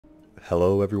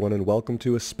Hello everyone and welcome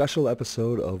to a special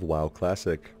episode of WoW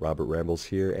Classic. Robert Rambles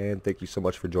here and thank you so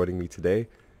much for joining me today.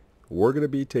 We're going to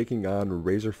be taking on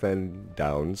Razorfen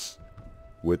Downs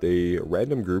with a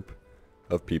random group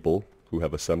of people who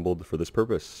have assembled for this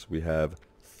purpose. We have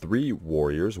 3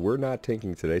 warriors. We're not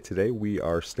tanking today. Today we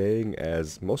are staying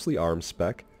as mostly arm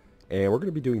spec and we're going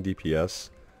to be doing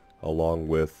DPS along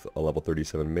with a level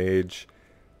 37 mage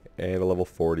and a level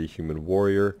 40 human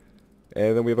warrior.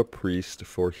 And then we have a priest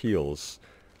for heals.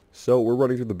 So we're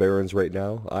running through the barrens right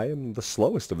now. I am the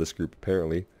slowest of this group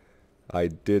apparently. I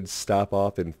did stop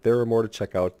off in Theramore to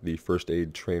check out the first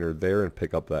aid trainer there and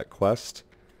pick up that quest.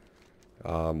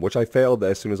 Which I failed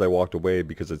as soon as I walked away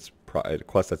because it's a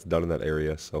quest that's done in that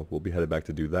area. So we'll be headed back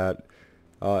to do that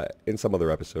in some other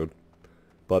episode.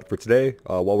 But for today,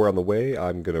 while we're on the way,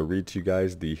 I'm going to read to you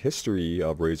guys the history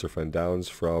of Razorfen Downs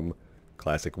from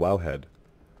Classic Wowhead.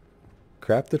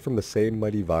 Crafted from the same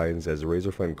mighty vines as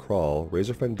Razorfen Crawl,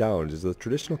 Razorfen Downs is the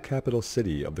traditional capital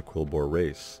city of the Quillboar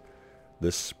race.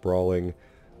 This sprawling,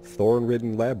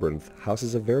 thorn-ridden labyrinth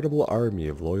houses a veritable army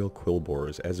of loyal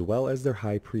Quillboars as well as their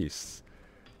high priests,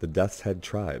 the Death's Head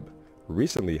tribe.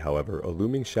 Recently, however, a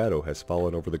looming shadow has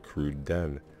fallen over the crude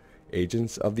den.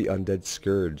 Agents of the undead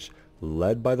scourge,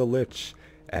 led by the Lich,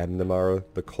 Amnamar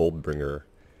the Coldbringer,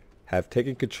 have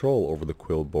taken control over the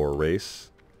Quillboar race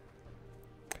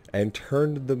and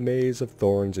turned the maze of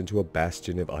thorns into a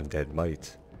bastion of undead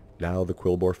might. Now the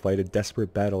Quillboar fight a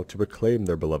desperate battle to reclaim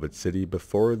their beloved city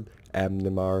before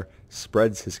Amnamar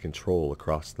spreads his control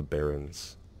across the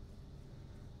barrens.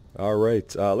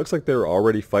 Alright, looks like they're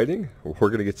already fighting. We're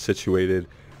going to get situated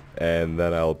and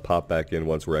then I'll pop back in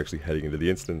once we're actually heading into the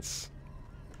instance.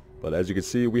 But as you can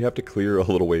see, we have to clear a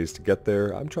little ways to get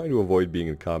there. I'm trying to avoid being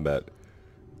in combat.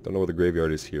 Don't know where the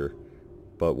graveyard is here.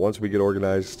 But once we get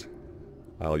organized,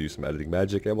 I'll use some editing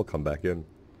magic and we'll come back in.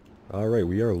 Alright,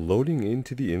 we are loading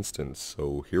into the instance,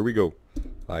 so here we go.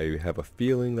 I have a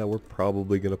feeling that we're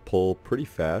probably going to pull pretty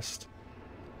fast.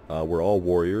 We're all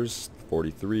warriors,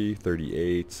 43,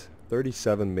 38,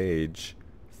 37 mage,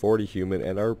 40 human,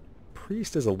 and our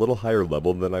priest is a little higher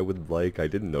level than I would like. I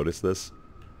didn't notice this.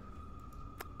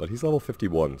 But he's level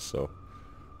 51, so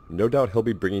no doubt he'll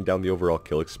be bringing down the overall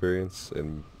kill experience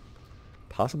and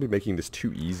possibly making this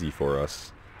too easy for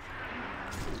us.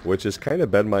 Which has kind of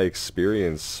been my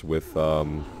experience with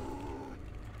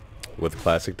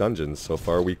classic dungeons so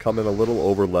far. We come in a little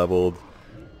over leveled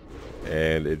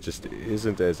and it just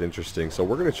isn't as interesting. So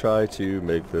we're going to try to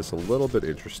make this a little bit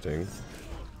interesting.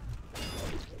 I'm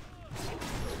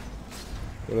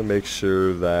going to make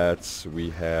sure that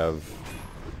we have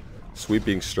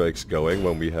sweeping strikes going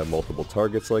when we have multiple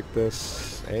targets like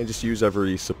this. And just use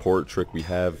every support trick we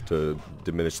have to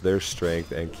diminish their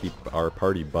strength and keep our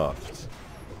party buffed.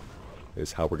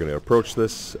 Is how we're going to approach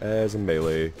this as a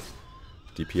melee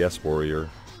DPS warrior.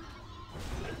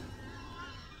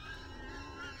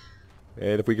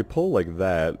 And if we could pull like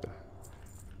that,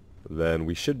 then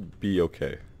we should be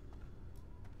okay.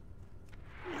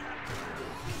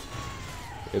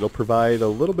 It'll provide a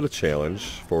little bit of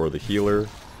challenge for the healer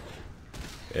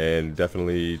and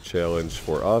definitely challenge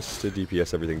for us to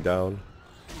DPS everything down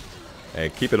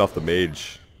and keep it off the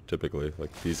mage typically,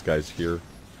 like these guys here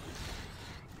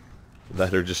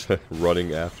that are just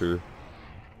running after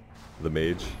the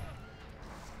mage.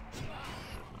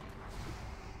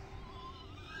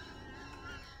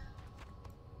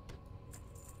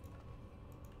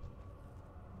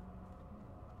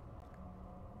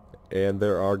 And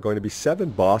there are going to be 7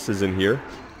 bosses in here,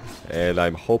 and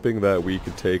I'm hoping that we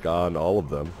can take on all of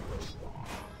them.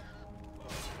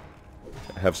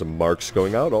 Have some marks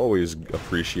going out, always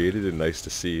appreciated and nice to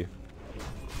see.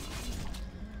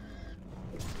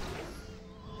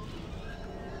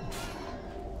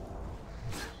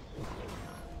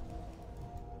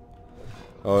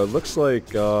 It looks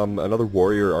like another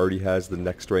warrior already has the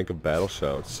next rank of battle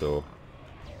shout, so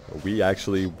we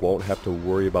actually won't have to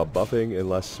worry about buffing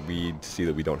unless we see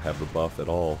that we don't have the buff at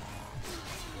all.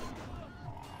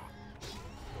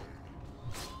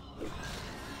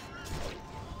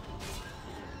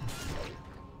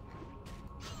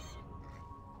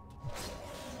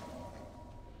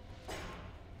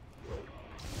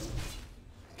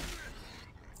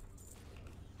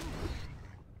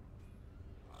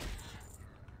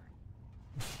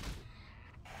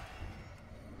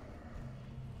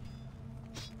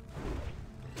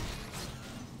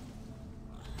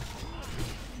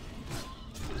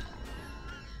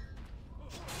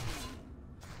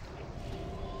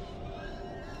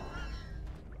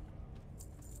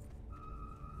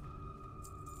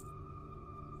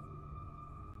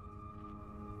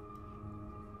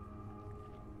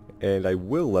 and I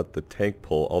will let the tank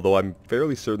pull, although I'm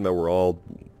fairly certain that we're all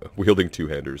wielding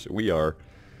two-handers. We are.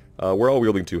 We're all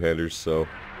wielding two-handers, so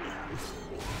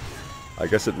I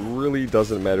guess it really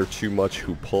doesn't matter too much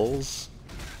who pulls.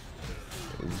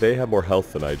 They have more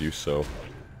health than I do, so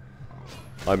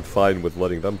I'm fine with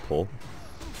letting them pull.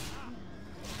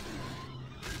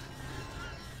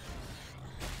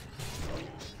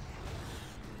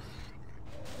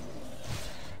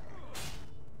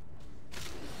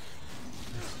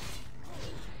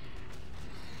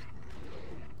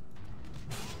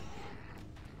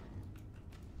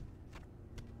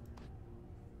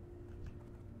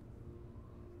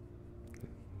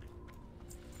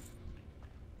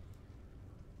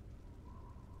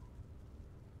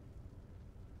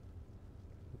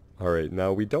 Alright,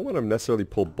 now we don't want to necessarily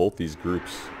pull both these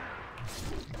groups.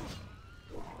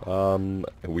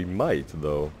 We might,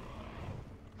 though.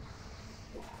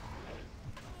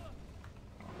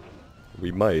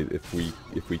 We might, if we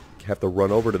have to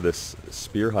run over to this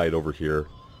spear hide over here.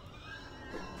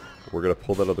 We're gonna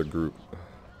pull that other group.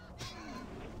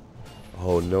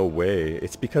 Oh, no way.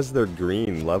 It's because they're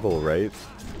green level, right?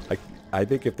 I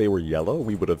think if they were yellow,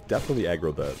 we would have definitely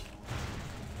aggroed that.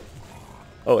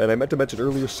 Oh, and I meant to mention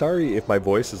earlier, sorry if my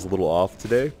voice is a little off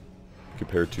today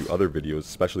compared to other videos,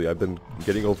 especially I've been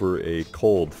getting over a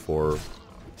cold for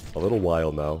a little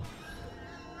while now.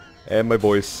 And my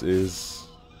voice is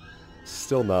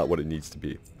still not what it needs to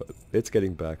be, but it's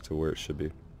getting back to where it should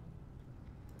be.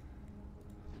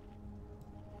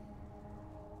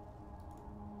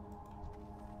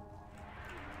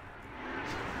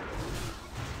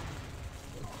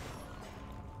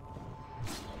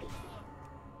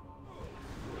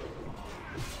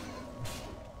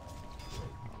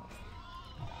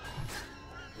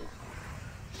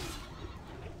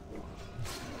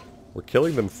 We're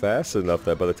killing them fast enough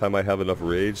that by the time I have enough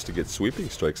rage to get sweeping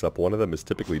strikes up, one of them is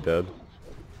typically dead.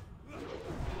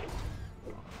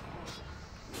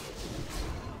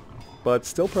 But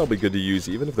still probably good to use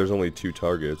even if there's only 2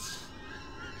 targets.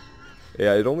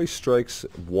 Yeah, it only strikes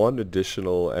 1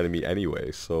 additional enemy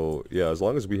anyway, so yeah, as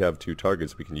long as we have 2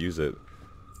 targets we can use it.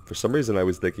 For some reason I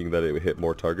was thinking that it would hit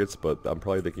more targets, but I'm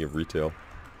probably thinking of retail.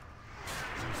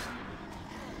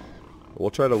 We'll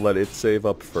try to let it save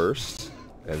up first.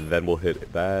 And then we'll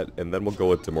hit that, and then we'll go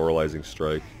with Demoralizing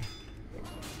Strike.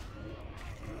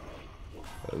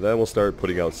 And then we'll start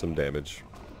putting out some damage.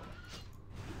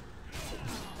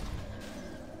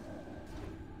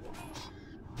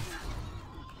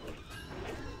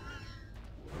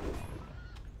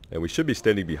 And we should be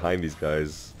standing behind these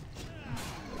guys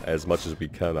as much as we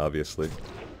can, obviously.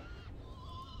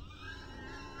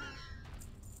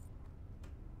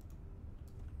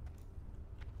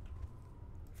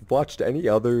 Watched any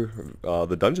other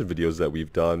the dungeon videos that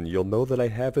we've done, you'll know that I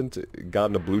haven't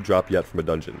gotten a blue drop yet from a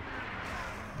dungeon.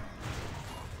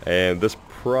 And this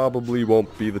probably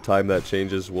won't be the time that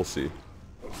changes, we'll see.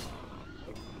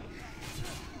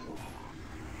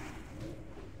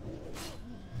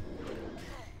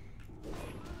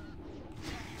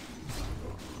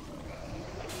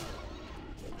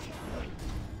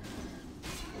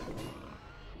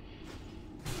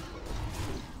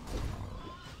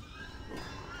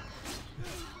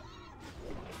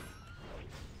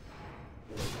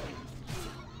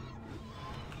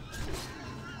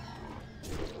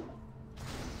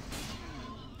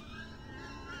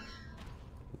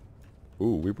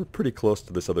 Ooh, we were pretty close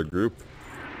to this other group.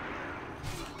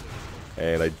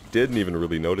 And I didn't even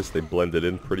really notice they blended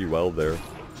in pretty well there.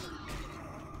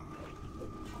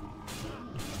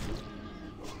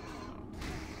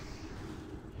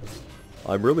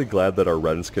 I'm really glad that our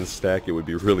Rens can stack. It would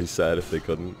be really sad if they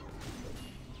couldn't.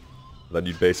 Then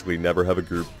you'd basically never have a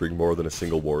group bring more than a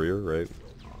single warrior, right?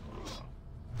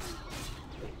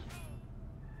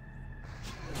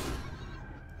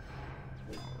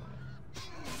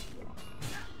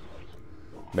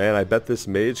 Man, I bet this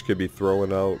mage could be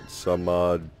throwing out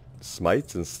some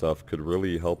smites and stuff. Could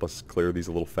really help us clear these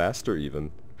a little faster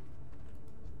even.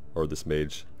 Or this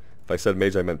mage. If I said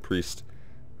mage, I meant priest.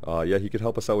 Yeah, he could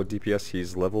help us out with DPS.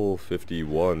 He's level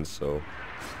 51, so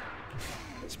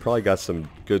he's probably got some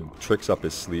good tricks up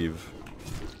his sleeve.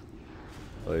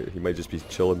 He might just be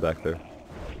chilling back there.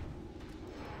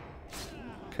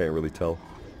 Can't really tell.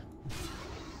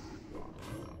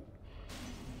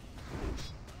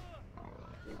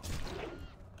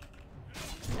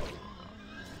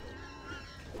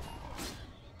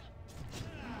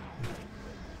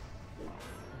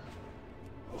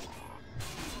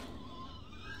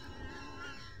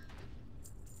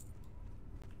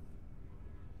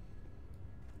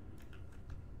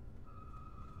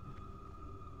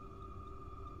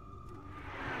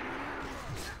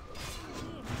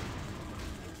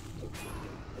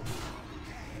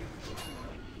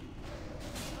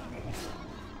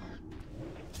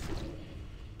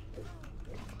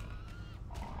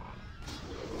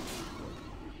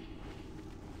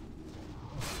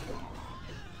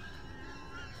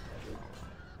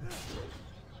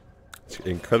 It's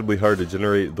incredibly hard to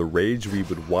generate the rage we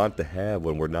would want to have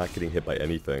when we're not getting hit by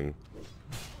anything.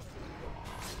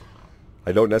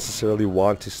 I don't necessarily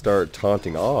want to start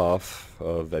taunting off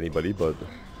of anybody, but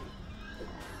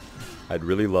I'd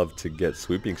really love to get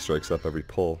sweeping strikes up every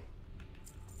pull.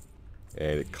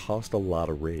 And it cost a lot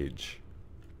of rage.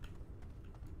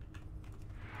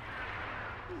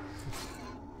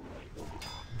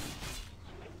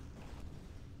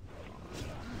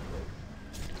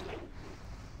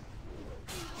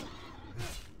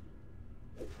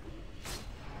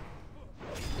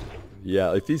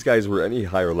 Yeah, if these guys were any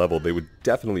higher level, they would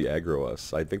definitely aggro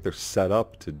us. I think they're set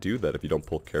up to do that if you don't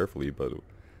pull carefully, but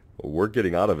we're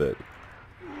getting out of it.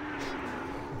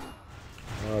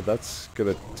 That's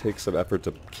gonna take some effort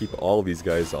to keep all of these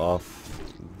guys off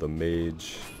the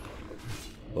mage.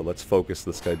 But let's focus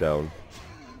this guy down.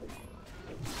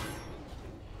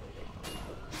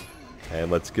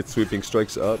 And let's get sweeping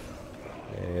strikes up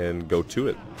and go to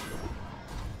it.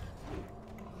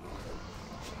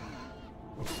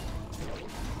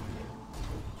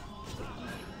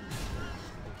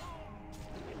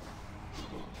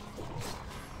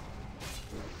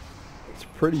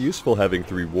 Pretty useful having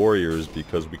 3 warriors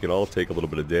because we can all take a little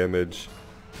bit of damage.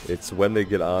 It's when they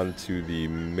get on to the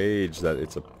mage that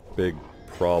it's a big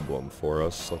problem for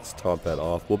us. Let's taunt that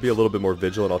off. We'll be a little bit more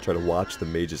vigilant. I'll try to watch the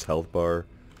mage's health bar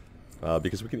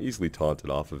because we can easily taunt it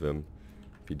off of him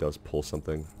if he does pull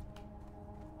something.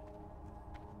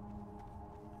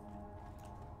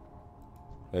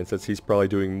 And since he's probably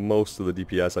doing most of the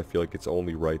DPS, I feel like it's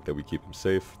only right that we keep him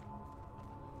safe.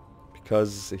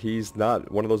 Because he's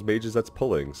not one of those mages that's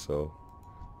pulling, so...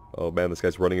 Oh man, this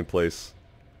guy's running in place.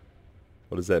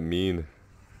 What does that mean?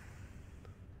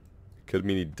 Could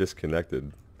mean he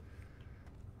disconnected.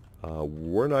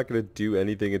 We're not going to do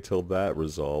anything until that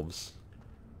resolves.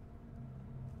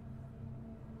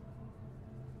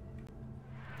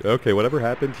 Okay, whatever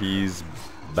happened, he's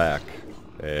back.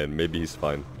 And maybe he's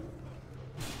fine.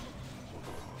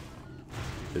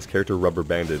 His character rubber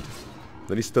banded.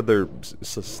 Then he stood there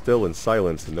still in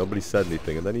silence and nobody said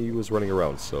anything, and then he was running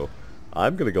around, so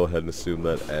I'm gonna go ahead and assume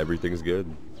that everything's good.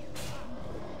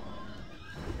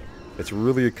 It's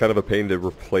really kind of a pain to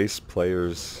replace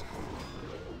players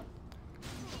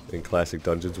in classic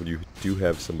dungeons when you do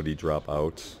have somebody drop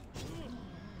out.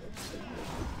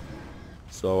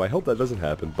 So I hope that doesn't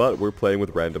happen, but we're playing with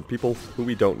random people who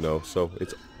we don't know, so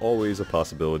it's always a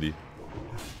possibility.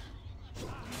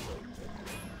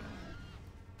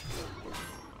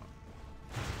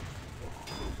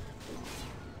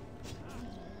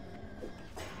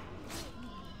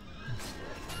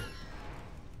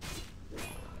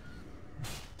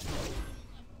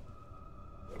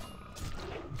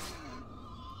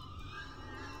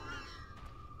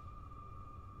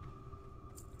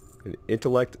 An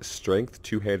intellect, strength,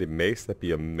 two-handed mace. That'd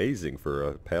be amazing for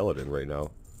a paladin right now.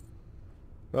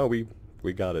 Oh, we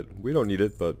got it. We don't need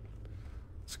it, but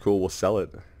it's cool. We'll sell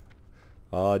it.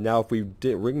 Now if we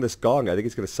ring this gong, I think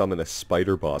it's going to summon a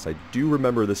spider boss. I do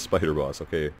remember this spider boss.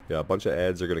 Okay, yeah, a bunch of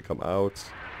ads are going to come out.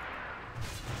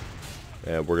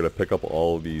 And we're going to pick up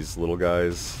all of these little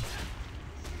guys.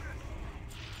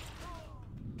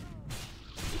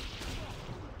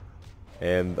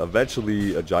 And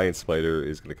eventually a giant spider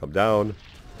is going to come down.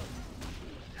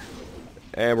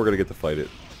 And we're going to get to fight it.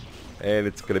 And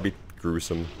it's going to be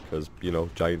gruesome because, you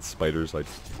know, giant spiders, I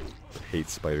hate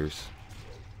spiders.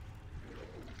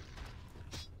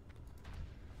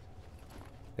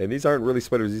 And these aren't really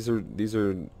spiders, these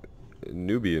are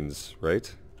Nubians,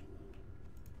 right?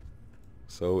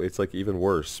 So it's like even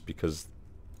worse because,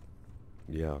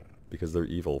 yeah, because they're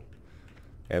evil.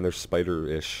 And they're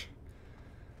spider-ish.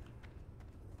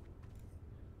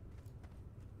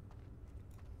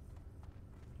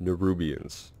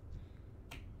 Nerubians.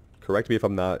 Correct me if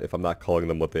I'm not calling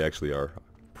them what they actually are. I'm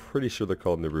pretty sure they're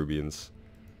called Nerubians.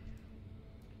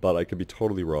 But I could be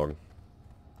totally wrong.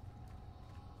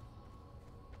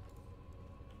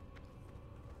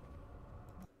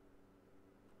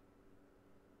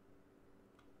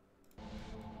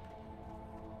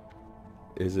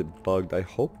 Is it bugged? I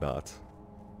hope not.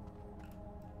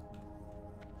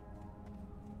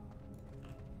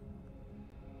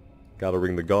 Gotta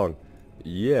ring the gong.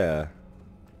 Yeah.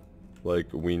 Like,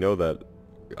 we know that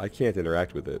I can't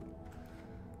interact with it.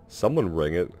 Someone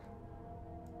ring it.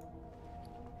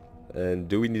 And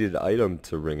do we need an item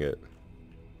to ring it?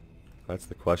 That's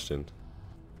the question.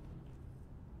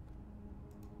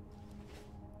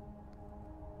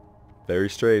 Very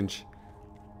strange.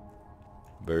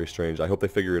 Very strange. I hope they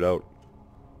figure it out.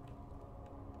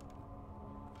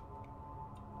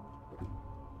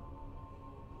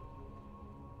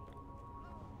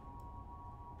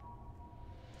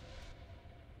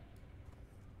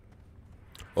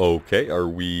 Okay, are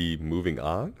we moving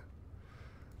on?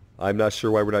 I'm not sure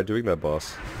why we're not doing that,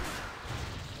 boss.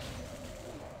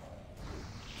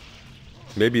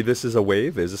 Maybe this is a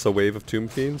wave? Is this a wave of Tomb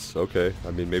Fiends? Okay, I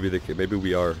mean, maybe maybe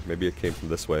we are. Maybe it came from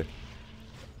this way.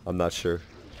 I'm not sure.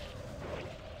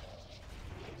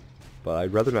 But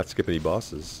I'd rather not skip any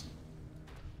bosses.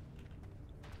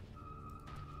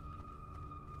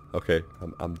 Okay,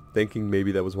 I'm thinking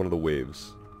maybe that was one of the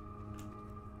waves.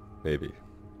 Maybe.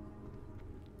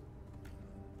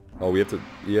 Oh, we have to...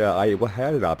 Yeah, I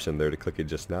had an option there to click it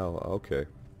just now. Okay.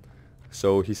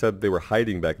 So he said they were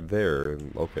hiding back there.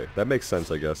 Okay, that makes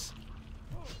sense, I guess.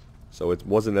 So it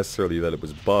wasn't necessarily that it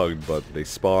was bugged, but they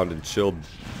spawned and chilled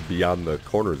beyond the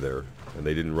corner there. And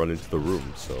they didn't run into the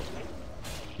room, so...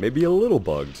 Maybe a little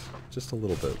bugged. Just a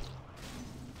little bit.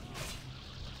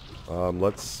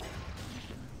 Let's...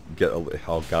 get a...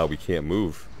 Oh god, we can't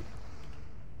move.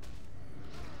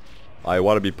 I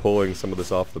want to be pulling some of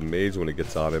this off the mage when it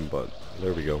gets on him, but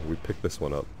there we go. We picked this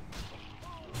one up.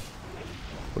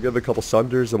 We'll give it a couple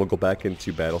sunders and we'll go back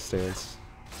into battle stance.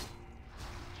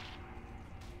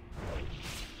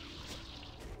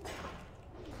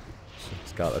 So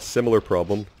it's got a similar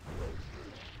problem.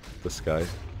 This guy.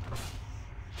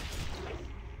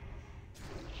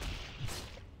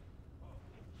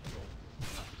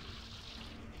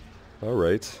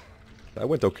 Alright. That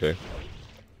went okay.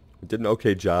 We did an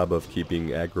okay job of keeping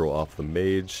aggro off the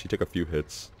mage. He took a few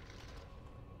hits.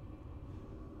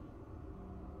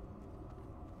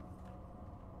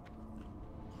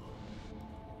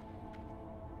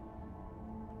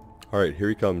 Alright, here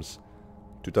he comes.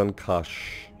 Tutankash.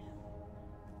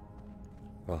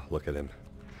 Oh, look at him.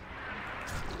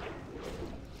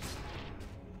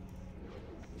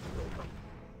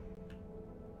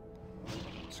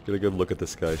 Let's get a good look at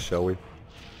this guy, shall we?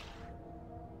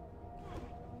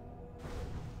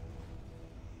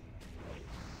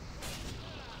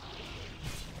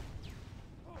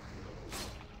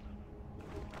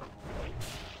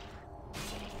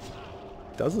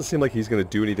 Doesn't seem like he's going to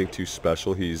do anything too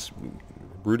special. He's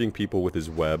rooting people with his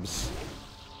webs.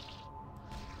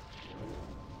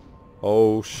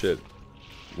 Oh shit.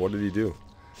 What did he do?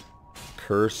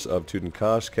 Curse of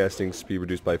Tutankash. Casting speed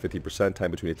reduced by 50%.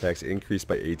 Time between attacks increased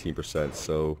by 18%.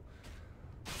 So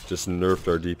just nerfed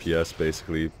our DPS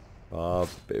basically.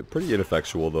 Pretty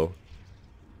ineffectual though.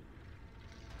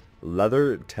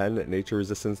 Leather, 10 nature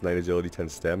resistance, 9 agility, 10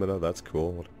 stamina. That's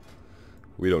cool.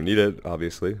 We don't need it,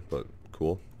 obviously, but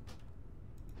cool.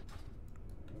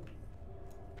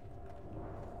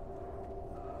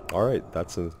 Alright,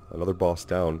 that's another boss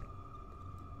down.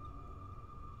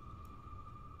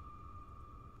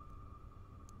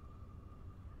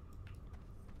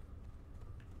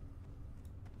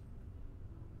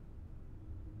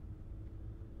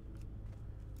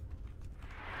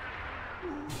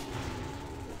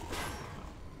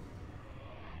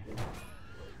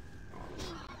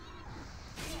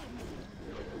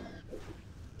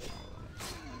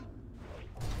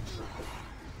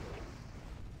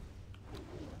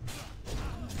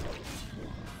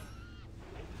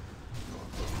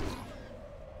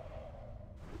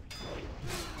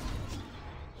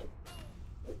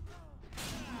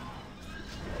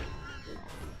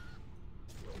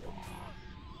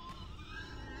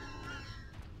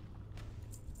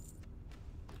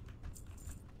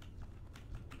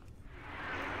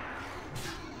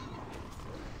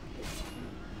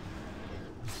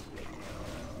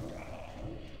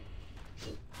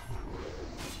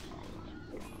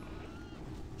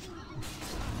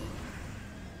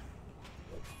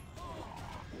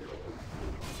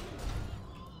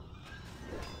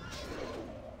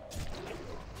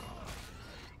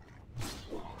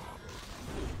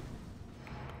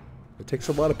 It takes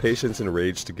a lot of patience and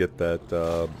rage to get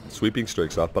that sweeping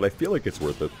strikes off, but I feel like it's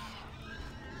worth it.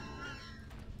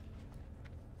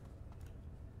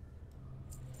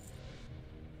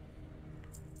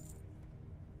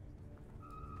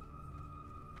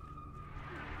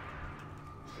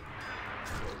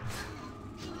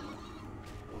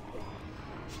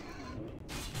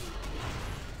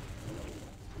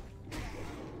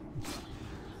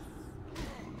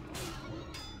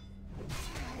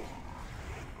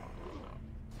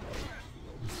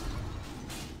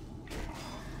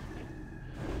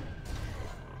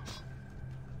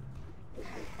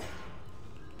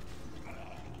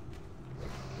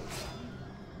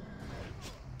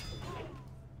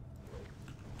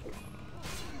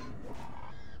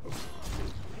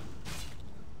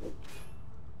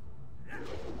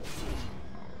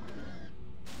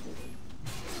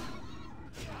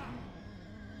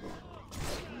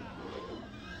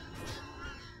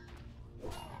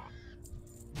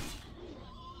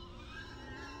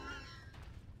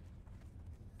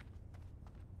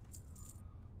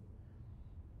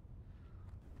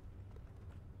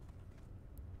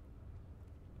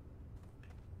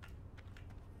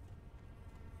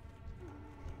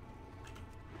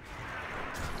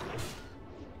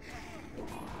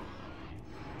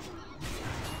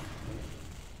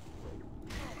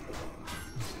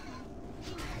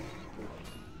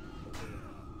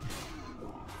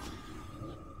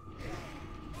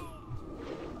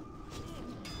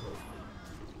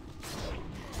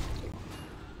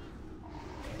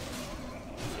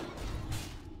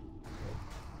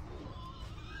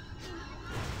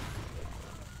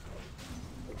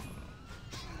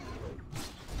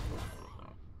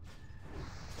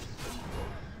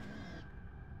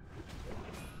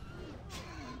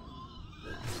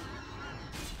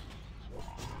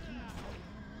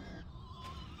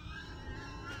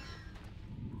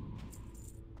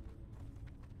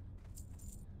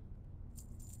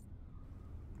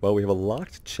 Well, we have a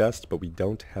locked chest, but we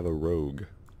don't have a rogue.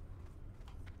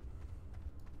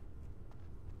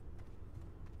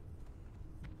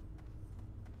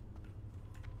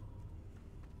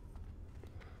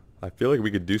 I feel like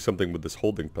we could do something with this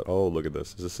holding, but oh, look at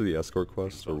this. Is this the escort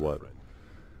quest or what?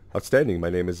 Outstanding. My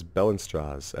name is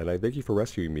Bellenstraz, and I thank you for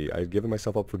rescuing me. I had given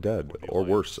myself up for dead, or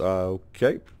worse.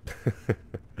 Okay.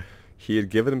 He had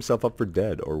given himself up for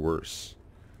dead, or worse.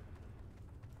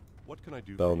 What can I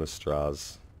do?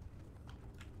 Bellenstraz.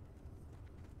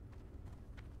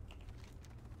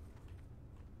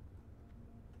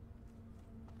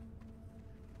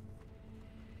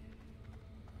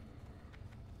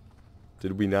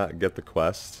 Did we not get the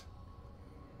quest?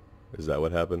 Is that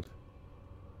what happened?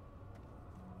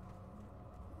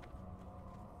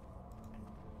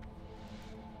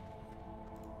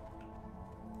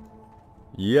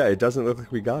 Yeah, it doesn't look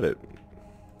like we got it.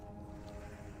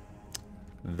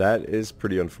 That is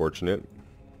pretty unfortunate.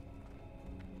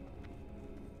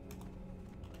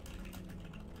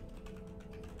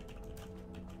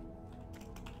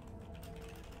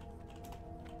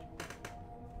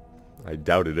 I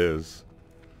doubt it is.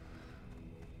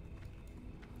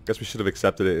 Guess we should have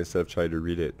accepted it instead of trying to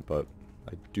read it, but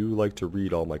I do like to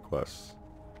read all my quests.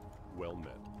 Well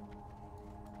met.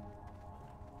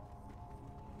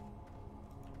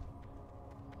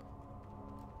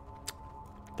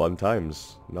 Fun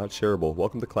times, not shareable.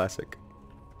 Welcome to Classic.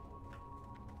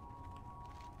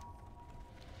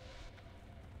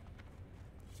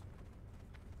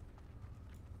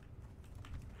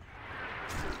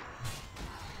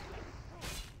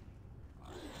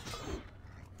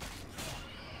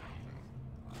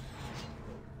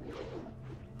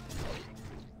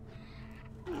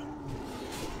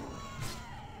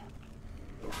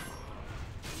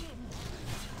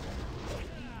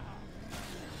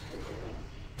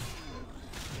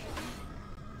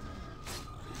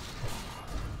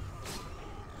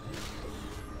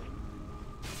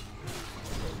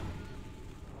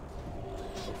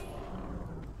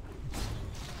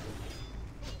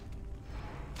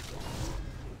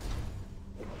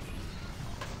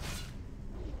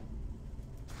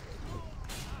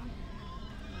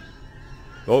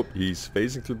 Oh, he's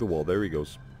phasing through the wall. There he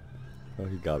goes. Oh,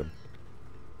 he got him.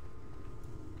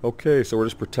 Okay, so we're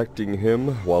just protecting him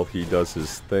while he does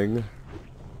his thing.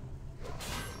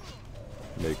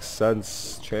 Makes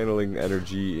sense. Channeling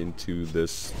energy into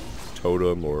this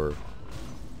totem or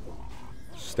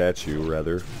statue,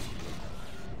 rather.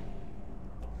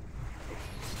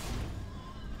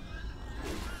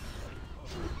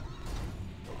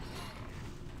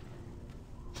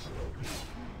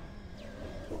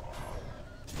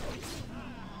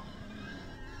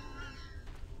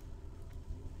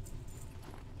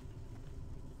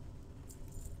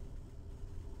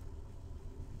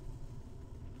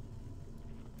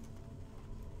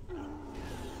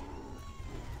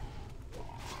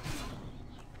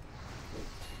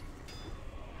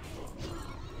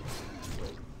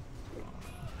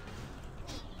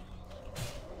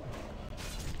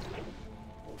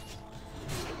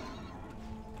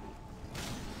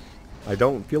 I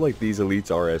don't feel like these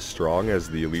elites are as strong as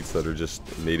the elites that are just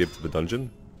native to the dungeon.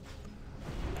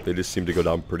 They just seem to go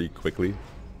down pretty quickly.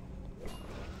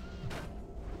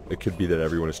 It could be that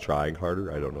everyone is trying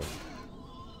harder, I don't know.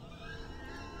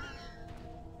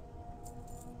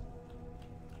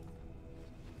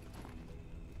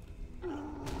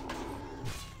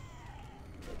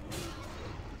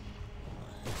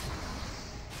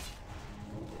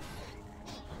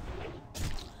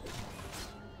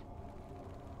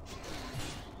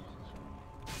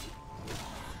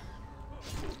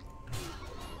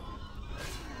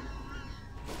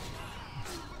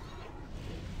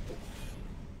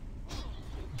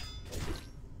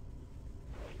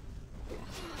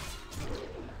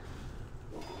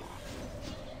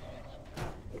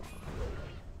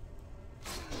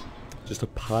 Just a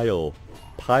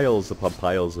piles upon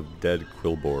piles of dead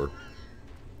Quillboar.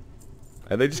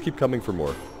 And they just keep coming for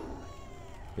more.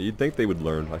 You'd think they would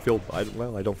learn.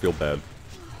 Well, I don't feel bad.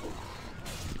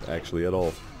 Actually, at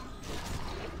all.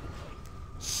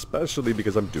 Especially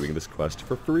because I'm doing this quest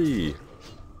for free.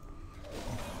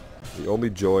 The only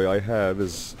joy I have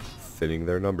is thinning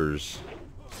their numbers.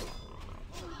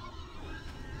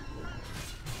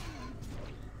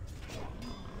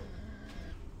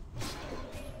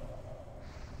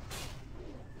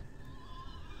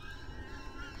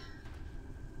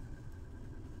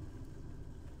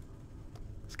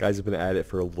 These guys have been at it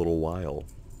for a little while,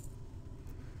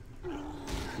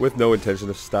 with no intention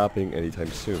of stopping anytime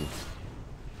soon.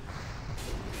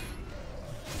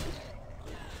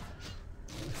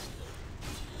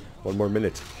 1 more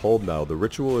minute. Hold now. The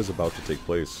ritual is about to take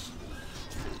place.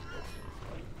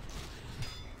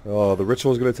 Oh, the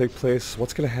ritual is going to take place.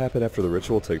 What's going to happen after the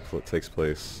ritual takes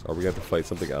place? Are we going to have to fight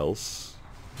something else?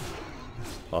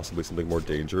 Possibly something more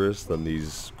dangerous than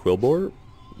these Quillboar?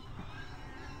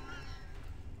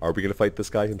 Are we going to fight this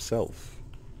guy himself?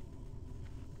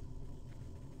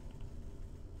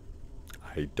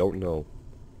 I don't know.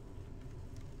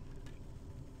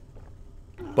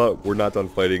 But we're not done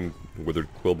fighting Withered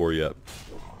Quillboar yet.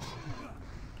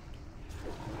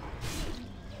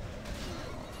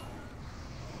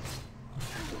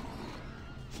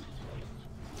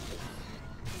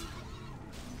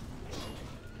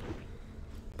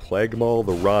 Plague Maul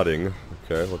the Rotting.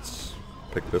 Okay, let's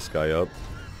pick this guy up.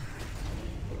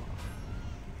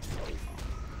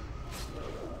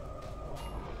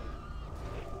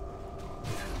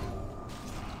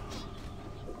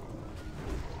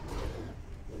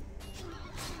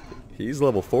 He's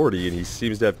level 40 and he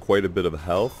seems to have quite a bit of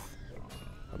health.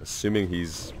 I'm assuming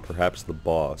he's perhaps the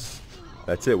boss.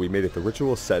 That's it, we made it. The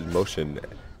ritual is set in motion.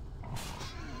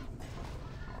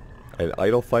 And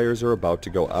idle fires are about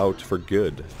to go out for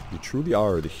good. You truly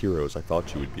are the heroes I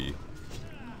thought you would be.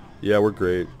 Yeah, we're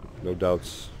great. No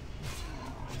doubts.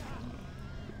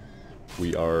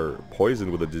 We are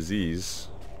poisoned with a disease,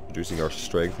 reducing our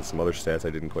strength and some other stats I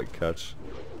didn't quite catch.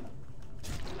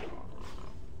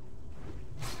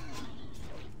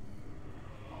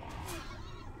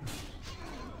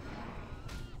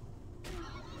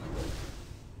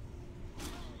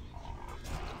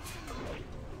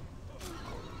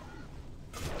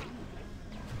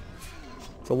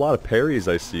 A lot of parries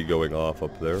I see going off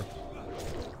up there.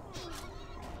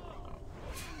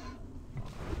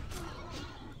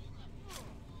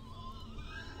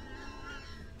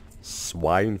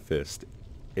 Swine Fist.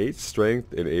 8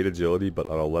 strength and 8 agility, but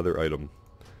on a leather item.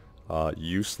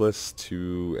 Useless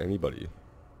to anybody.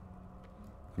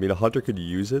 I mean, a hunter could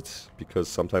use it, because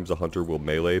sometimes a hunter will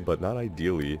melee, but not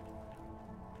ideally.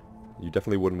 You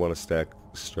definitely wouldn't want to stack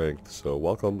strength, so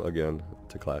welcome again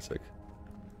to Classic.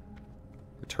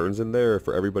 It turns in there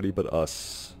for everybody but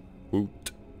us.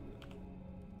 Woot.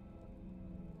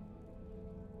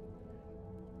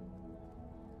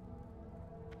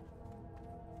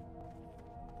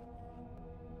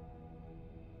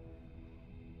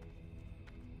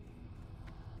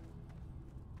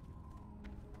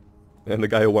 And the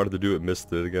guy who wanted to do it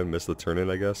missed it again, missed the turn-in,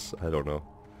 I guess. I don't know.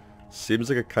 Seems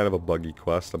like a kind of a buggy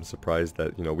quest. I'm surprised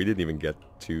that, you know, we didn't even get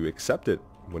to accept it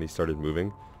when he started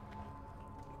moving.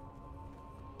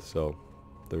 So,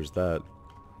 there's that.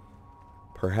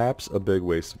 Perhaps a big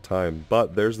waste of time,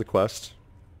 but there's the quest,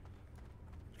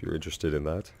 if you're interested in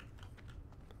that.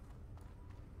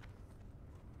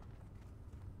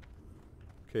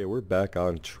 Okay, we're back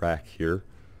on track here.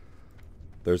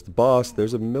 There's the boss,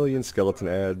 there's a million skeleton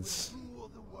ads.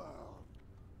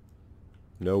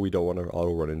 No, we don't want to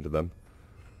auto-run into them.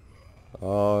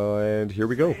 And here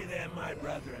we go. My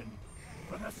brethren,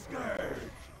 for the scourge.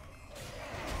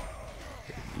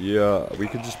 Yeah, we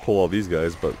could just pull all these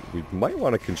guys, but we might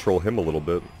want to control him a little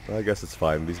bit. I guess it's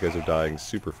fine. These guys are dying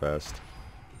super fast.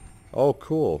 Oh,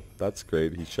 cool. That's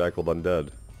great. He's shackled undead.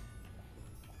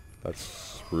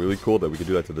 That's really cool that we can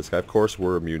do that to this guy. Of course,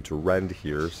 we're immune to rend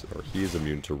here, or he is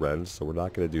immune to rend, so we're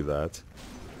not going to do that.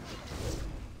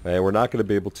 And we're not going to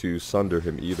be able to sunder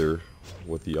him either,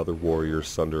 with the other warrior's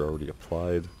sunder already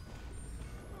applied.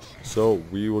 So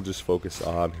we will just focus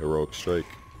on Heroic Strike.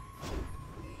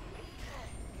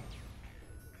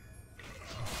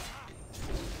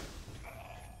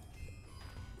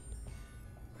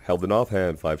 Held in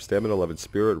offhand, 5 stamina, 11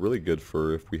 spirit. Really good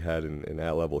for if we had an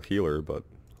at-level healer, but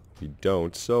we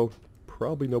don't, so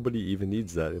probably nobody even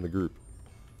needs that in the group.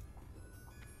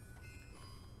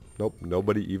 Nope,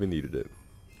 nobody even needed it.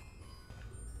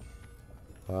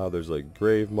 There's like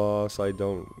grave moss I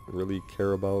don't really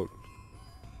care about.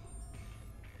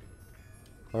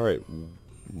 Alright,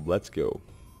 let's go.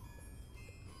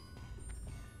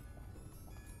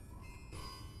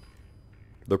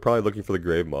 They're probably looking for the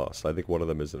grave moss. I think one of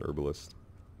them is an herbalist.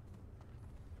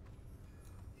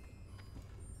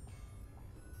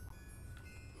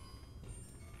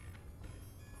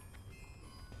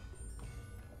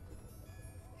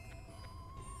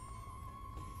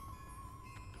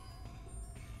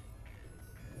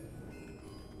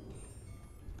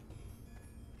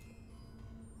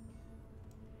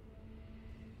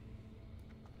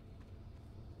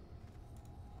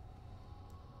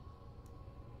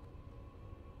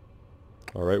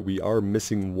 Alright, we are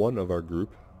missing one of our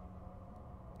group.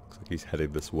 Looks like he's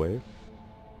headed this way.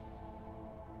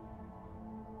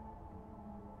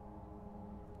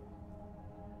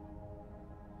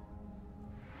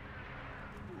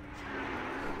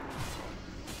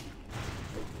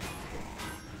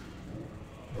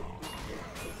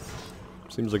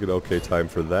 Seems like an okay time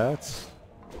for that.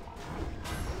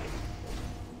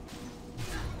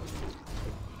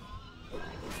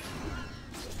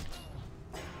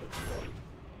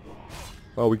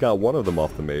 Oh, we got one of them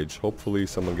off the mage. Hopefully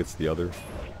someone gets the other.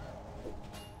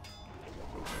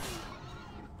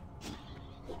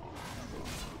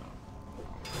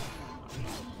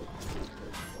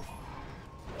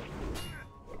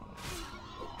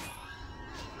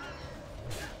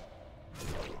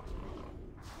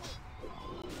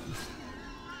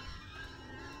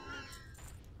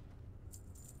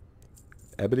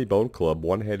 Ebony Bone Club,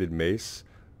 one-handed mace,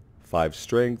 5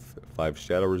 strength, 5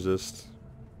 shadow resist.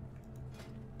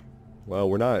 Well,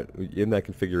 we're not in that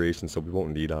configuration, so we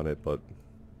won't need on it, but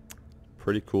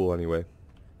pretty cool anyway.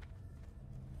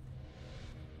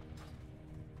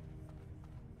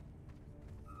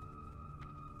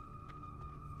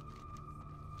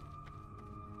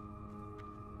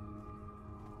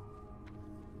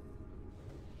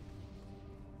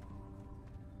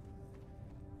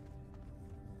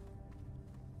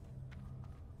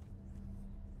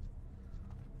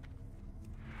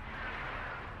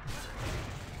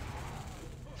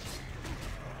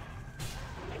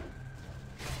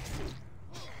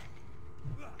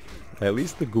 At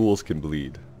least the ghouls can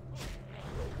bleed.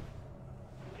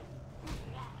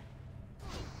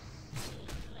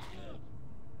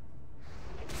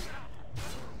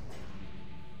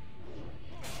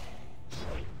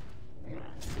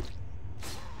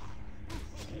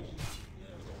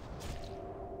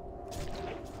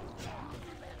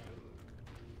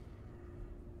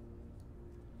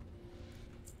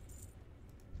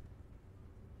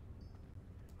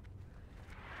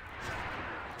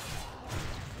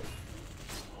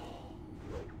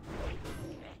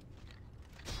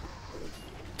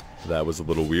 That was a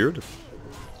little weird.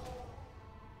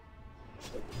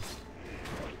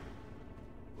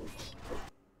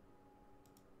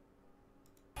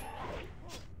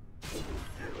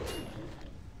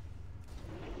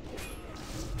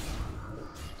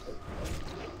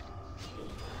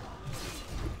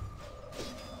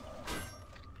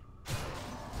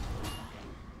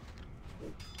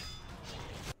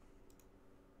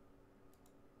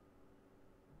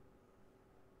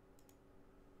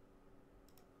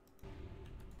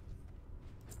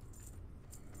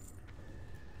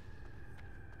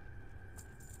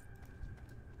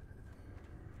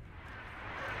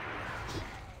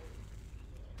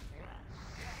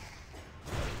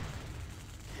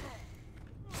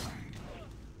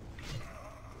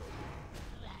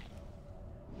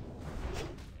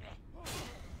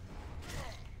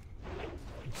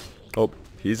 Oh,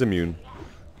 he's immune.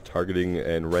 Targeting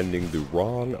and rending the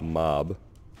wrong mob.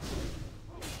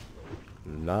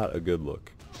 Not a good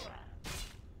look.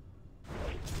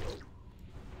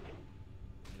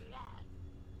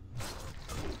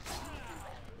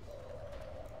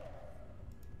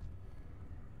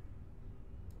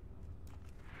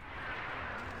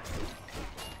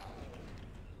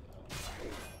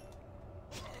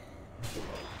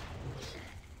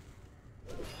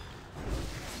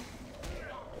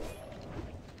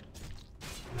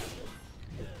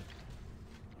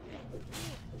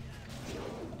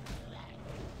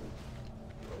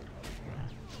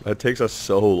 It takes us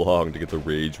so long to get the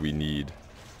rage we need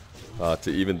to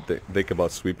even think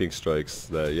about sweeping strikes.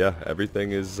 That yeah,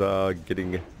 everything is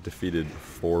getting defeated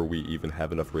before we even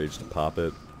have enough rage to pop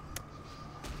it.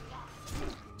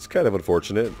 It's kind of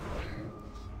unfortunate.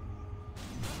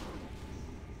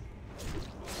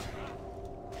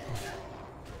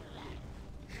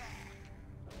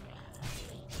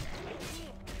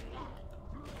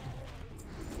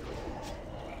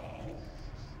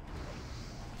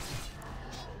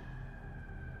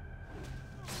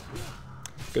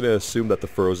 Gonna assume that the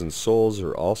frozen souls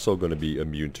are also going to be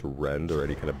immune to rend or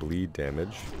any kind of bleed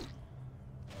damage.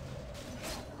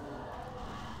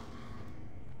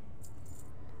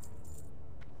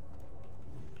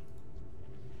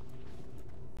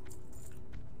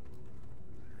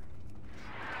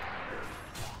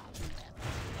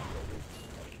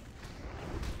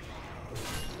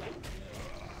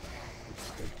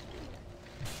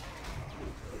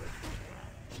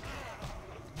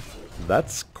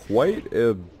 That's quite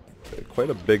a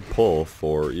big pull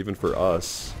for even for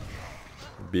us,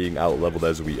 being out leveled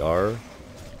as we are.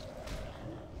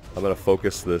 I'm gonna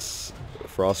focus this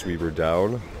Frostweaver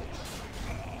down.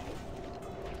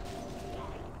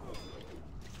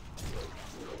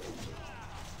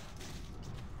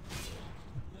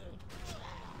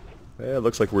 Yeah, it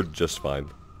looks like we're just fine.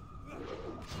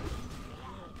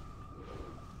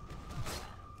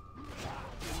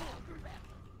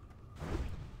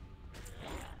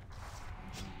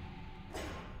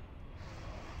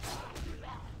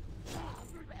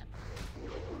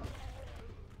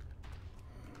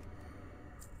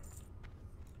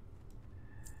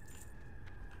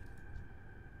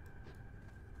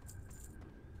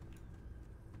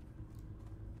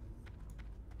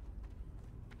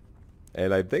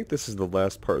 And I think this is the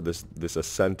last part, this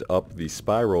ascent up the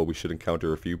spiral. We should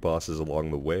encounter a few bosses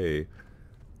along the way,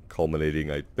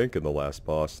 culminating, I think, in the last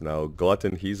boss. Now,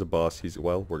 Glutton, he's a boss.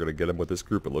 Well, we're going to get him with this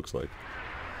group, it looks like.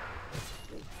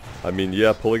 I mean,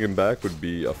 yeah, pulling him back would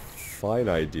be a fine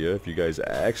idea. If you guys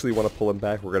actually want to pull him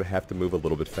back, we're going to have to move a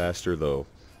little bit faster, though.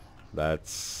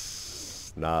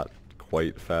 That's not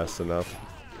quite fast enough.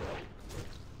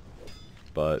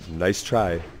 But nice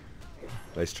try.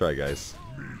 Nice try, guys.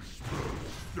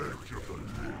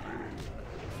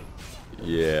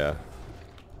 Yeah.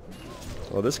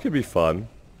 Well, this could be fun.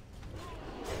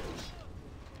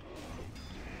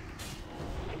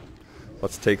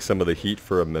 Let's take some of the heat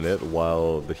for a minute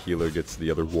while the healer gets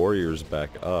the other warriors back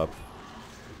up.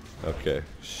 Okay,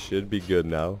 should be good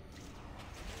now.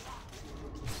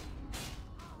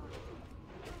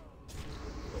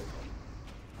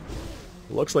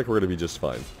 Looks like we're going to be just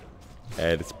fine.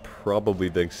 And it's probably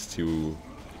thanks to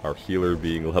our healer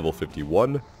being level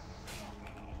 51.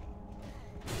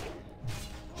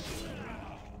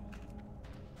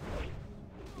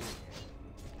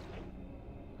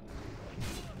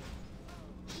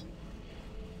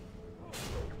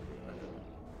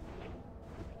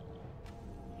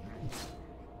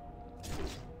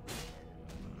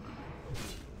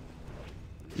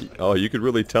 Oh, you could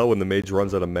really tell when the mage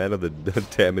runs out of mana, the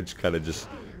damage kind of just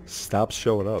stops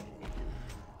showing up.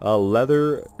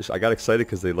 Leather, I got excited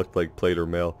because they looked like plate or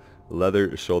mail.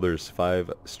 Leather, shoulders,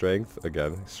 5 strength,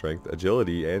 again, strength,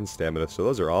 agility, and stamina. So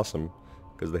those are awesome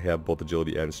because they have both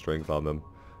agility and strength on them.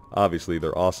 Obviously,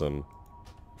 they're awesome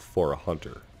for a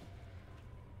hunter.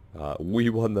 We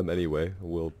won them anyway.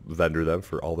 We'll vendor them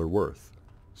for all they're worth.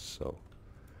 So,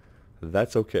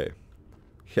 that's okay.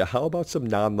 Yeah, how about some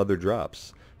non-leather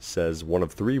drops? Says one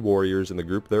of 3 warriors in the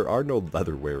group. There are no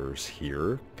leather wearers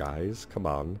here, guys. Come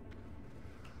on.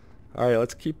 Alright,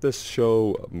 let's keep this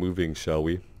show moving, shall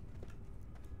we?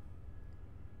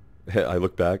 I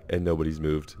look back and nobody's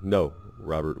moved. No,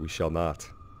 Robert, we shall not.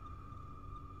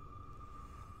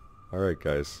 Alright,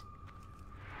 guys.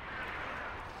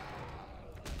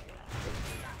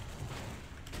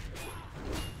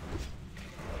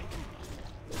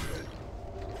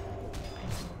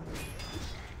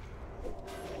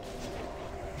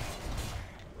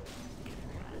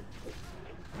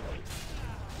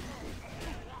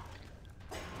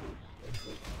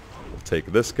 Take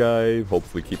this guy,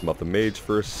 hopefully keep him off the mage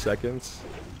for a second.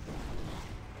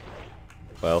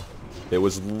 Well, it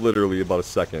was literally about a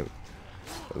second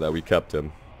that we kept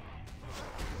him.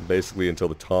 Basically until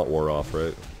the taunt wore off,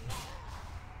 right?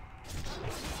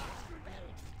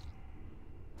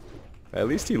 At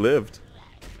least he lived.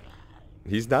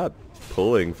 He's not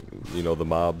pulling, you know, the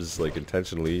mobs like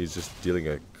intentionally. He's just dealing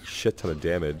a shit ton of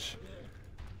damage.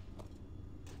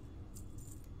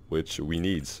 Which we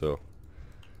need, so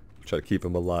try to keep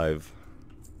him alive.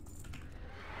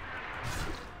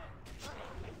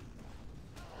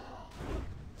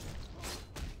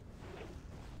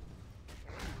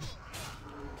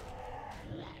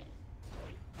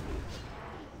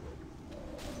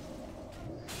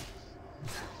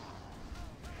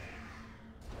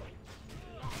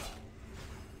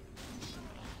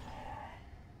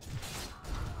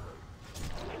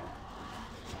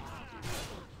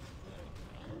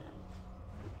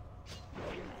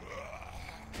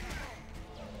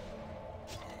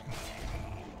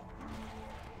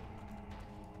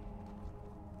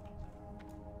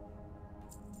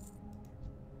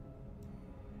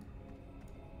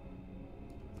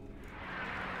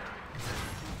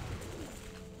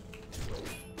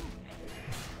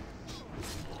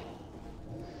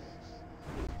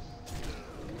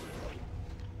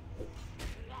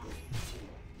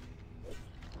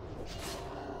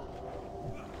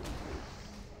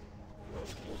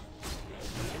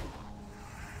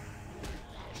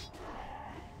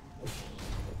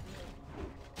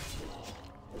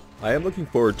 I am looking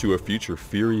forward to a future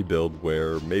Fury build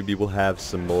where maybe we'll have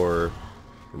some more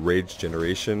rage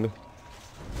generation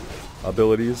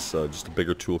abilities, just a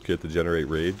bigger toolkit to generate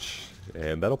rage,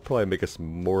 and that'll probably make us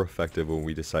more effective when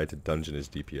we decide to dungeon as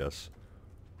DPS.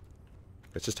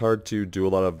 It's just hard to do a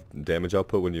lot of damage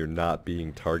output when you're not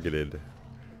being targeted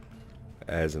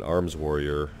as an arms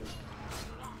warrior.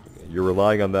 You're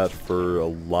relying on that for a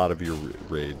lot of your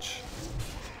rage.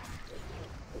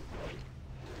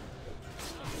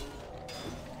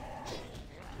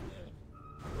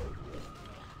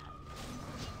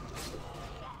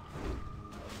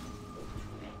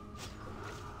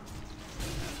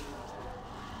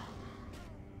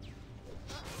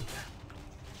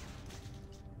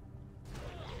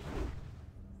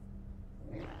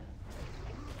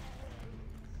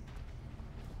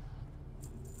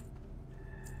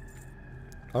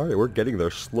 Alright, we're getting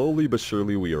there. Slowly but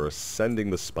surely we are ascending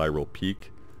the spiral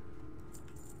peak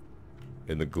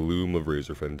in the gloom of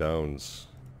Razorfen Downs,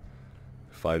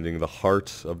 finding the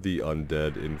heart of the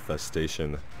undead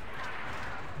infestation.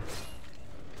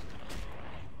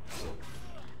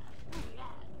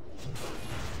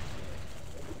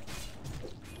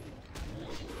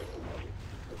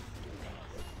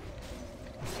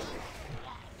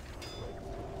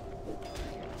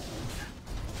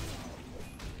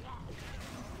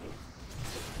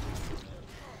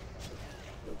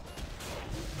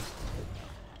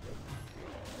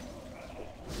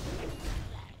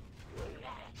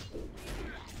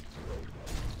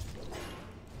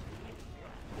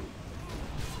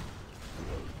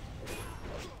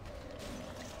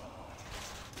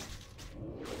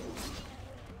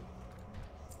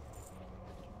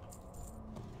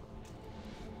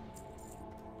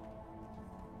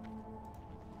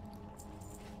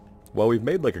 Well, we've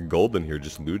made like a golden here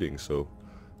just looting, so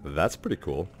that's pretty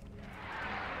cool.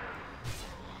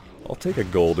 I'll take a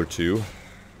gold or two.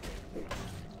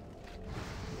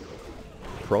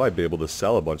 Probably be able to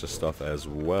sell a bunch of stuff as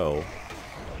well.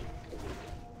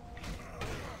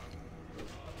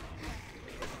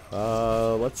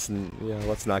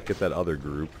 Let's not get that other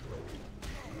group.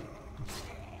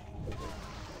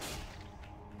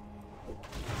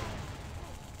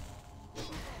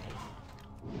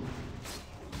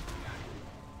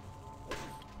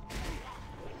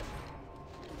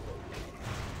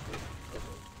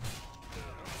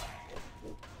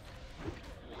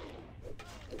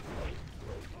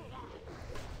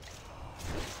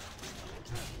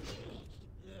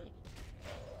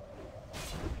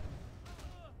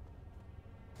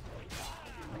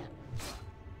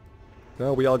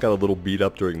 No, we all got a little beat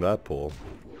up during that pull.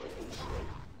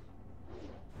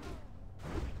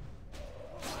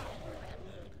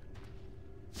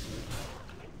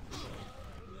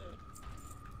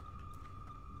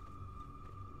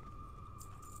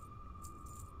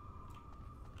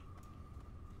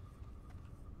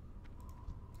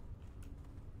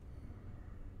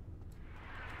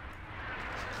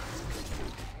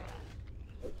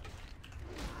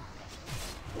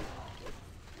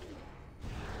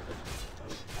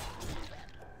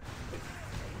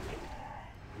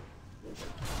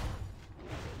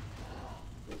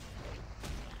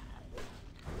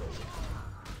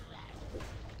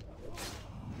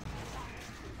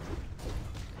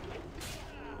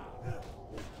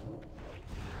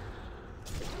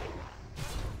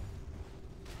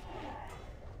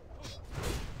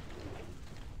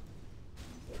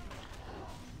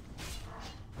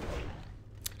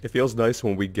 It feels nice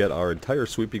when we get our entire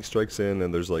sweeping strikes in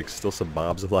and there's like still some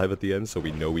mobs alive at the end, so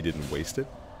we know we didn't waste it.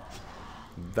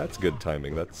 That's good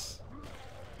timing. That's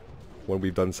when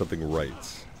we've done something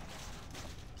right.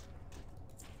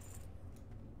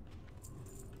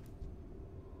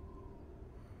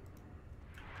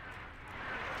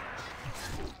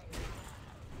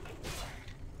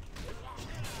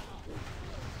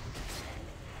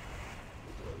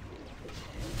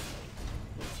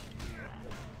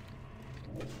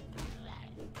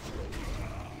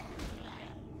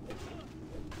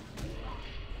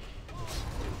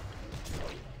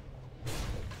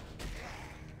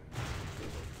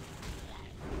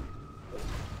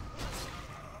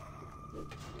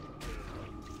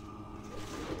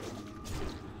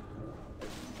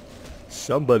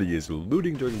 Somebody is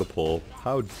looting during the pull.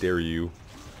 How dare you?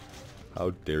 How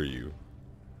dare you?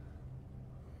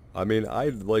 I mean,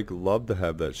 I'd like love to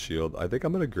have that shield. I think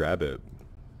I'm gonna grab it.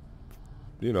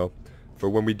 You know, for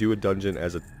when we do a dungeon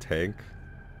as a tank.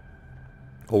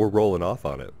 Oh, we're rolling off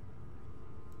on it.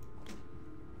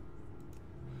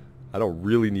 I don't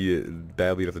really need it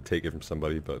badly enough to take it from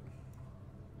somebody, but...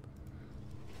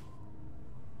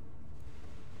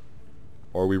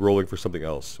 Or are we rolling for something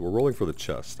else? We're rolling for the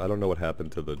chest. I don't know what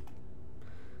happened to the...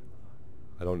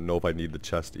 I don't know if I need the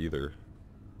chest either.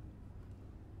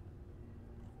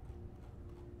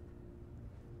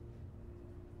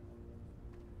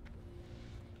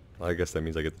 I guess that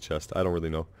means I get the chest. I don't really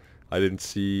know. I didn't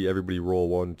see everybody roll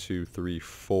 1, 2, 3,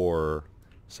 4.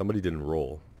 Somebody didn't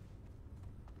roll.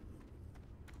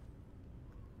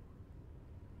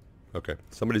 Okay,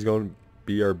 somebody's going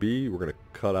BRB. We're going to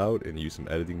cut out and use some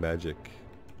editing magic.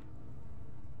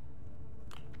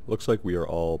 Looks like we are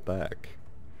all back.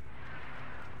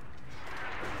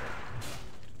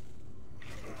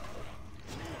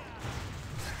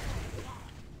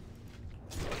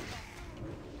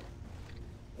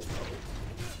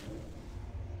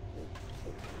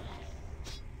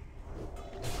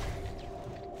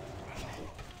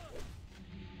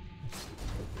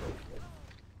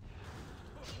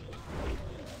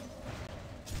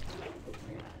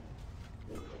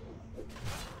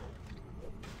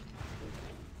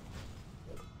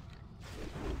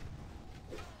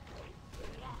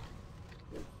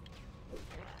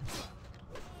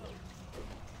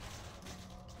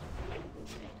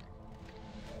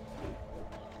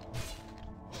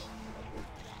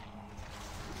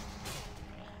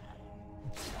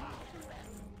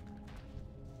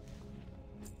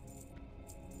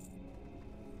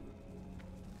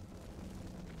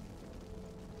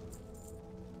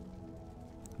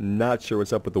 Not sure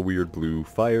what's up with the weird blue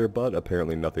fire, but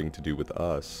apparently nothing to do with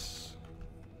us.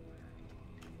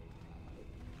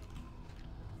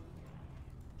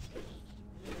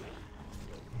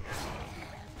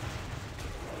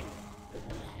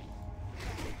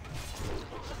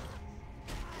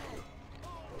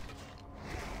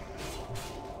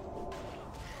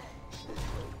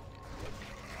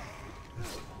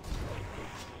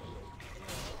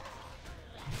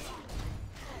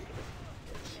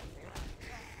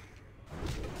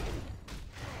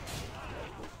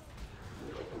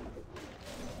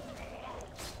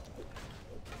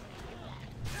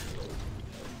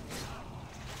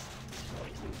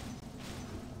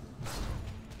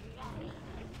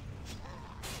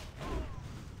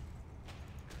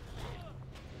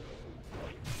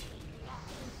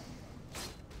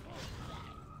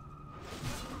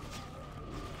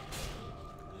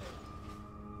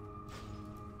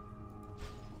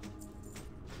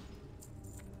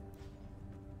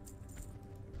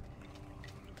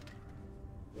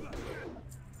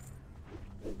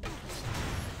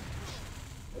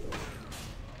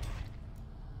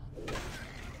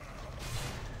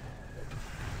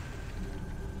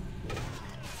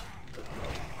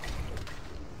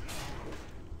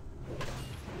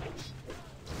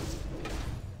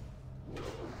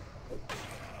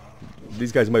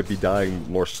 These guys might be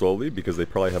dying more slowly because they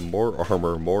probably have more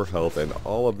armor, more health, and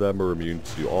all of them are immune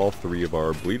to all 3 of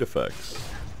our bleed effects.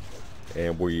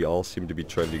 And we all seem to be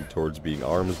trending towards being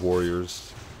arms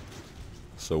warriors,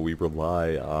 so we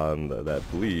rely on that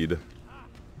bleed,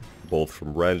 both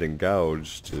from rend and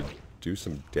gouge, to do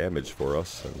some damage for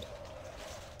us, and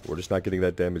we're just not getting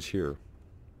that damage here.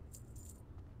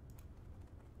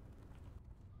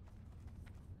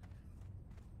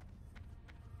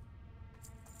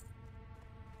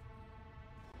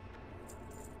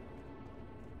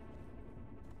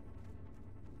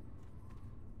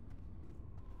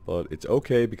 But it's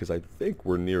okay because I think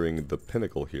we're nearing the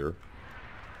pinnacle here.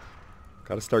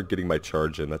 Gotta start getting my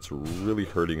charge in. That's really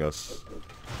hurting us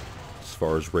as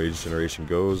far as rage generation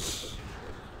goes.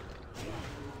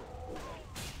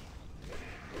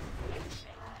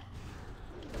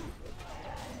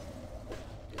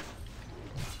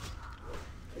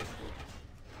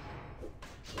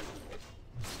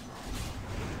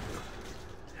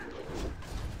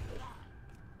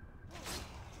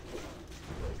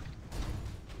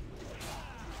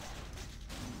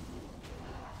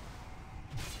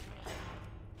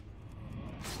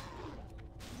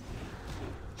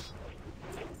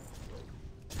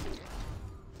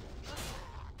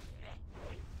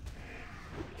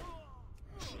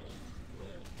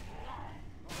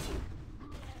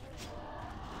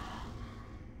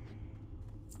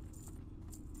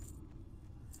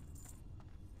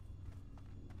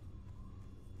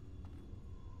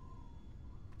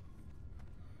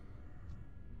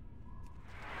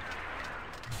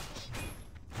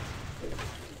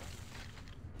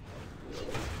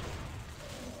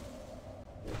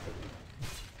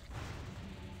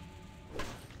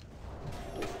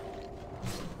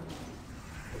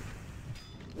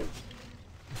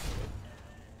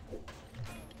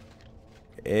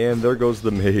 And there goes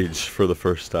the mage for the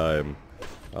first time.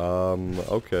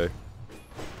 Okay.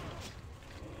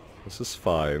 This is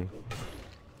fine.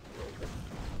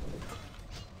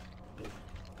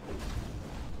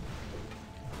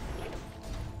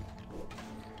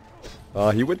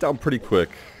 He went down pretty quick.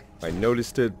 I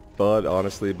noticed it, but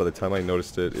honestly, by the time I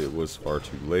noticed it, it was far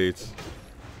too late.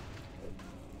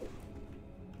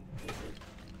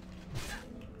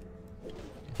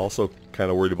 Also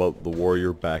kind of worried about the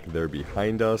warrior back there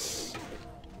behind us.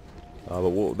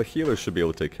 But the healer should be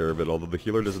able to take care of it, although the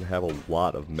healer doesn't have a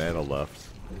lot of mana left,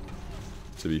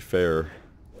 to be fair.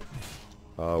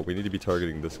 We need to be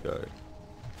targeting this guy.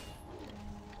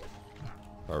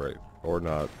 Alright, or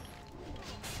not.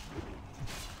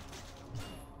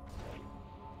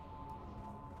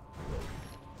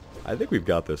 I think we've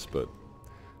got this, but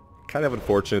kind of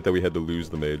unfortunate that we had to lose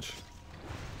the mage.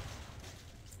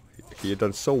 He had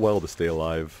done so well to stay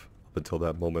alive up until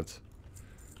that moment.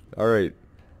 Alright.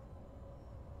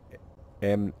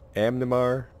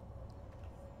 Amninar.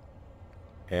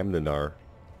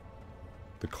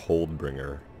 The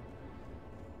Coldbringer.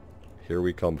 Here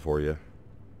we come for you.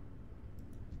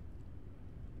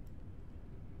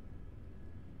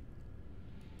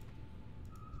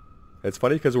 It's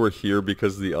funny because we're here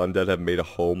because the undead have made a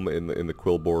home in the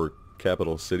Quillboar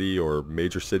capital city or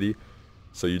major city.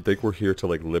 So you'd think we're here to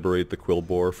like liberate the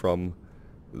Quillboar from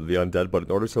the undead, but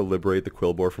in order to liberate the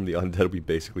Quillboar from the undead, we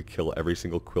basically kill every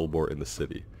single Quillboar in the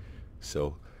city.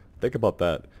 So think about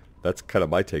that. That's kind of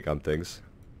my take on things.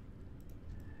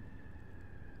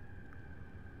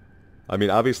 I mean,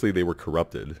 obviously they were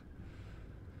corrupted.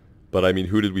 But I mean,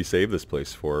 who did we save this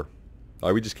place for?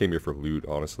 We just came here for loot,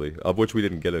 honestly. Of which we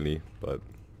didn't get any, but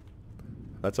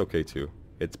that's okay too.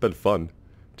 It's been fun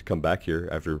to come back here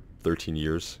after 13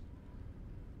 years.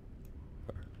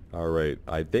 Alright,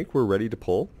 I think we're ready to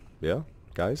pull. Yeah,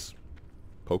 guys?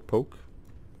 Poke, poke.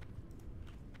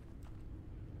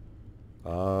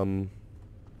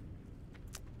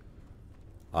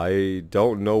 I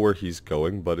don't know where he's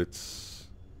going, but it's...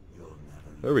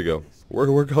 There we go.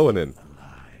 We're going in.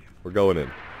 We're going in.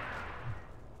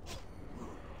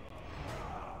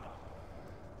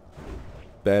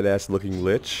 Badass looking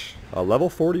Lich. Level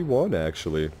 41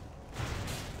 actually.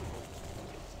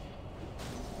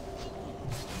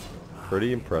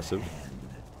 Pretty impressive.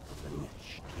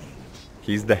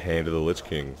 He's the hand of the Lich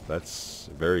King. That's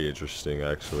very interesting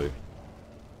actually.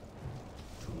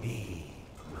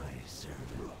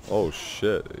 Oh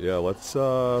shit. Yeah, let's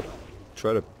try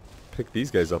to pick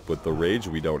these guys up with the rage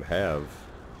we don't have.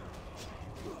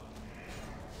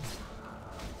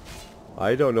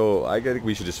 I don't know. I think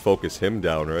we should just focus him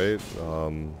down, right?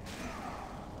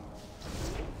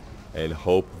 And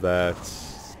hope that...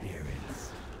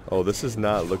 Oh, this is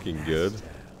not looking good.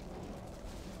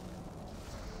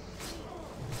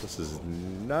 This is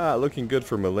not looking good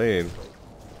for Mullane.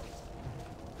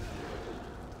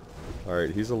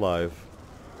 Alright, he's alive.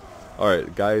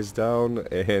 Alright, guys down,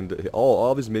 and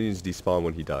all of his minions despawn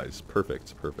when he dies.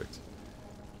 Perfect, perfect.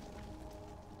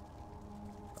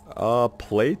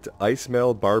 Plate, Ice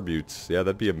Mail, Barbutes. Yeah,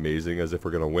 that'd be amazing, as if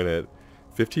we're gonna win it.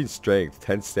 15 strength,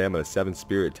 10 stamina, 7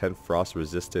 spirit, 10 frost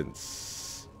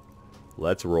resistance.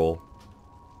 Let's roll.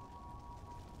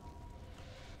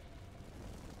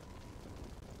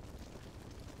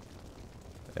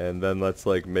 And then let's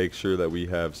like make sure that we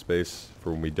have space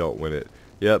for when we don't win it.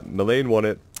 Yep, Mullane won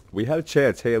it. We had a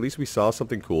chance. Hey, at least we saw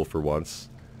something cool for once.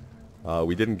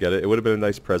 We didn't get it. It would have been a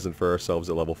nice present for ourselves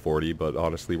at level 40, but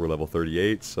honestly we're level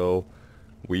 38, so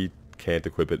we can't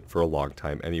equip it for a long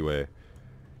time anyway.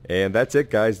 And that's it,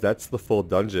 guys. That's the full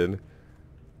dungeon.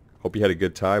 Hope you had a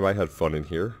good time. I had fun in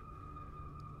here.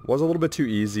 Was a little bit too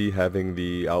easy having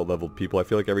the out-leveled people. I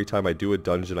feel like every time I do a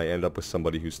dungeon I end up with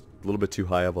somebody who's a little bit too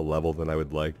high of a level than I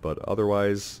would like, but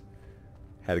otherwise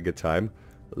had a good time.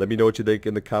 Let me know what you think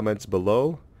in the comments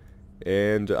below.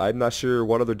 And I'm not sure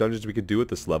what other dungeons we could do at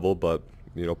this level, but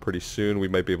you know, pretty soon we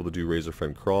might be able to do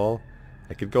Razorfen Crawl.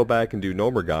 I could go back and do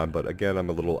Nomergon, but again, I'm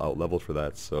a little out-leveled for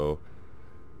that, so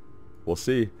we'll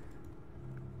see.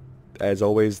 As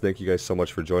always, thank you guys so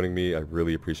much for joining me. I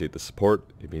really appreciate the support.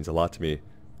 It means a lot to me.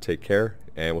 Take care,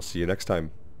 and we'll see you next time.